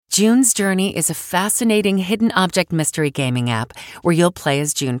June's Journey is a fascinating hidden object mystery gaming app where you'll play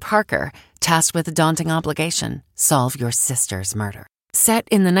as June Parker, tasked with a daunting obligation: solve your sister's murder. Set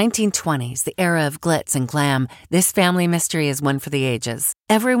in the 1920s, the era of glitz and glam, this family mystery is one for the ages.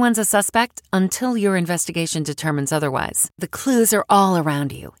 Everyone's a suspect until your investigation determines otherwise. The clues are all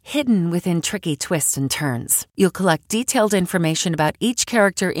around you, hidden within tricky twists and turns. You'll collect detailed information about each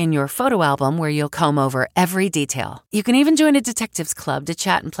character in your photo album where you'll comb over every detail. You can even join a detectives club to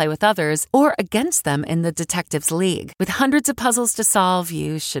chat and play with others or against them in the Detectives League. With hundreds of puzzles to solve,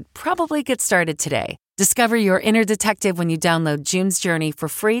 you should probably get started today. Discover your inner detective when you download June's Journey for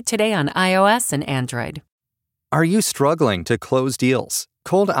free today on iOS and Android. Are you struggling to close deals?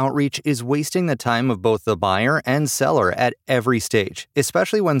 Cold outreach is wasting the time of both the buyer and seller at every stage,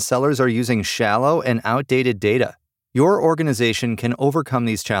 especially when sellers are using shallow and outdated data. Your organization can overcome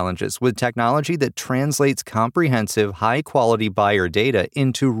these challenges with technology that translates comprehensive, high-quality buyer data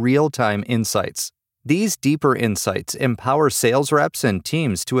into real-time insights. These deeper insights empower sales reps and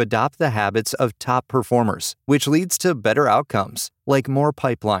teams to adopt the habits of top performers, which leads to better outcomes, like more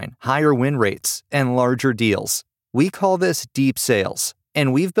pipeline, higher win rates, and larger deals. We call this deep sales,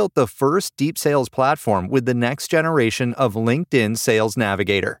 and we've built the first deep sales platform with the next generation of LinkedIn Sales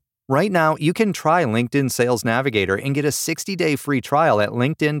Navigator. Right now, you can try LinkedIn Sales Navigator and get a 60-day free trial at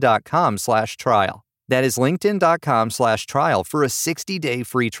linkedin.com/trial. That is linkedin.com/trial for a 60-day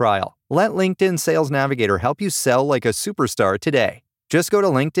free trial. Let LinkedIn Sales Navigator help you sell like a superstar today. Just go to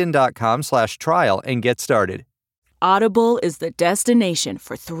linkedin.com/trial and get started. Audible is the destination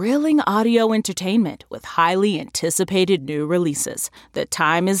for thrilling audio entertainment with highly anticipated new releases. The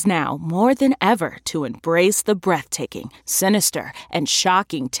time is now more than ever to embrace the breathtaking, sinister, and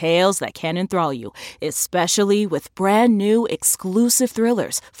shocking tales that can enthrall you, especially with brand new exclusive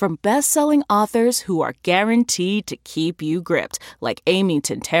thrillers from best-selling authors who are guaranteed to keep you gripped, like Amy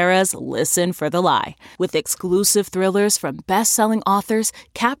Tintera's Listen for the Lie. With exclusive thrillers from best-selling authors,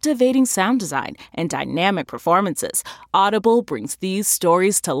 captivating sound design, and dynamic performances, Audible brings these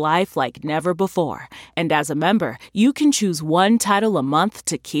stories to life like never before. And as a member, you can choose one title a month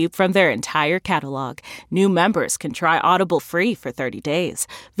to keep from their entire catalog. New members can try Audible free for 30 days.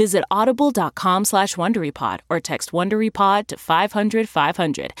 Visit audible.com/WonderyPod or text WonderyPod to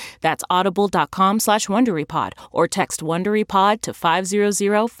 500-500. That's audible.com/WonderyPod or text WonderyPod to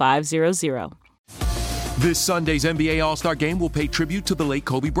 500-500. This Sunday's NBA All-Star Game will pay tribute to the late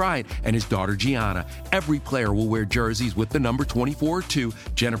Kobe Bryant and his daughter Gianna. Every player will wear jerseys with the number 24 or 2.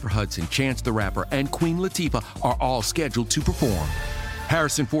 Jennifer Hudson, Chance the Rapper, and Queen Latifah are all scheduled to perform.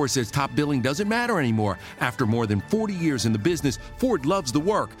 Harrison Ford says top billing doesn't matter anymore. After more than 40 years in the business, Ford loves the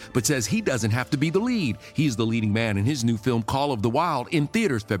work, but says he doesn't have to be the lead. He's the leading man in his new film Call of the Wild in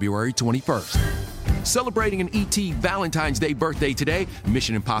theaters February 21st. Celebrating an E.T. Valentine's Day birthday today,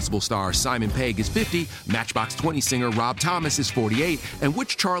 Mission Impossible star Simon Pegg is 50, Matchbox 20 singer Rob Thomas is 48, and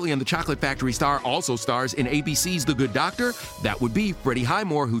which Charlie and the Chocolate Factory star also stars in ABC's The Good Doctor? That would be Freddie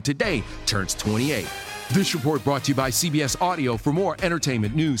Highmore, who today turns 28. This report brought to you by CBS Audio. For more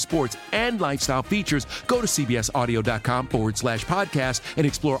entertainment, news, sports, and lifestyle features, go to cbsaudio.com/podcast and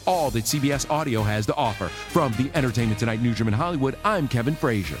explore all that CBS Audio has to offer. From the Entertainment Tonight newsroom in Hollywood, I'm Kevin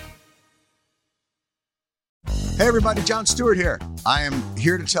Frazier. Hey everybody, Jon Stewart here. I am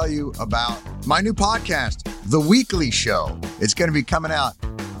here to tell you about my new podcast, The Weekly Show. It's going to be coming out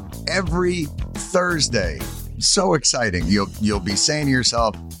every Thursday. So exciting. You'll be saying to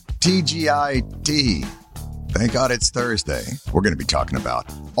yourself, TGIT. Thank God it's Thursday. We're going to be talking about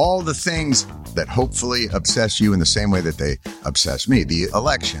all the things that hopefully obsess you in the same way that they obsess me. The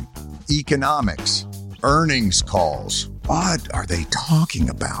election, economics, earnings calls. What are they talking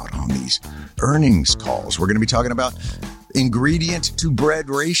about on these earnings calls? We're going to be talking about ingredient to bread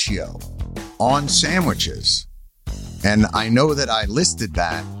ratio on sandwiches. And I know that I listed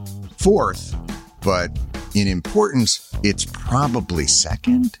that fourth, but in importance, it's probably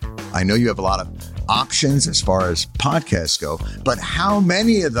second. I know you have a lot of options as far as podcasts go, but how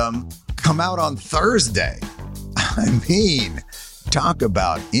many of them come out on Thursday? I mean, talk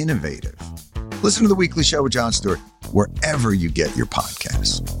about innovative. Listen to The Weekly Show with Jon Stewart wherever you get your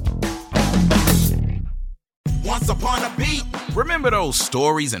podcasts. Once upon a beat. Remember those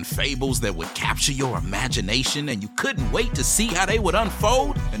stories and fables that would capture your imagination and you couldn't wait to see how they would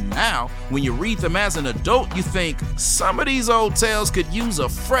unfold? And now, when you read them as an adult, you think, some of these old tales could use a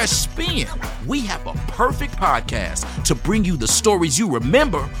fresh spin. We have a perfect podcast to bring you the stories you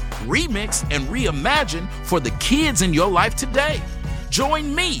remember, remix, and reimagine for the kids in your life today.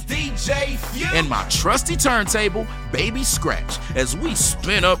 Join me, DJ Few, and my trusty turntable, Baby Scratch, as we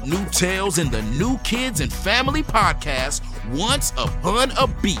spin up new tales in the New Kids and Family podcast, Once Upon a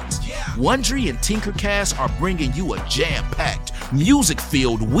Beat. Wondery and Tinkercast are bringing you a jam-packed,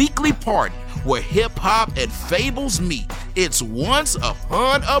 music-filled weekly party where hip-hop and fables meet. It's Once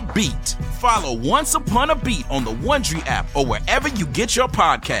Upon a Beat. Follow Once Upon a Beat on the Wondery app or wherever you get your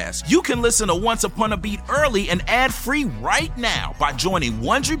podcasts. You can listen to Once Upon a Beat early and ad-free right now by joining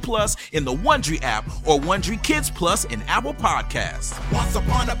Wondery Plus in the Wondery app or Wondery Kids Plus in Apple Podcasts. Once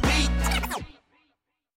Upon a Beat.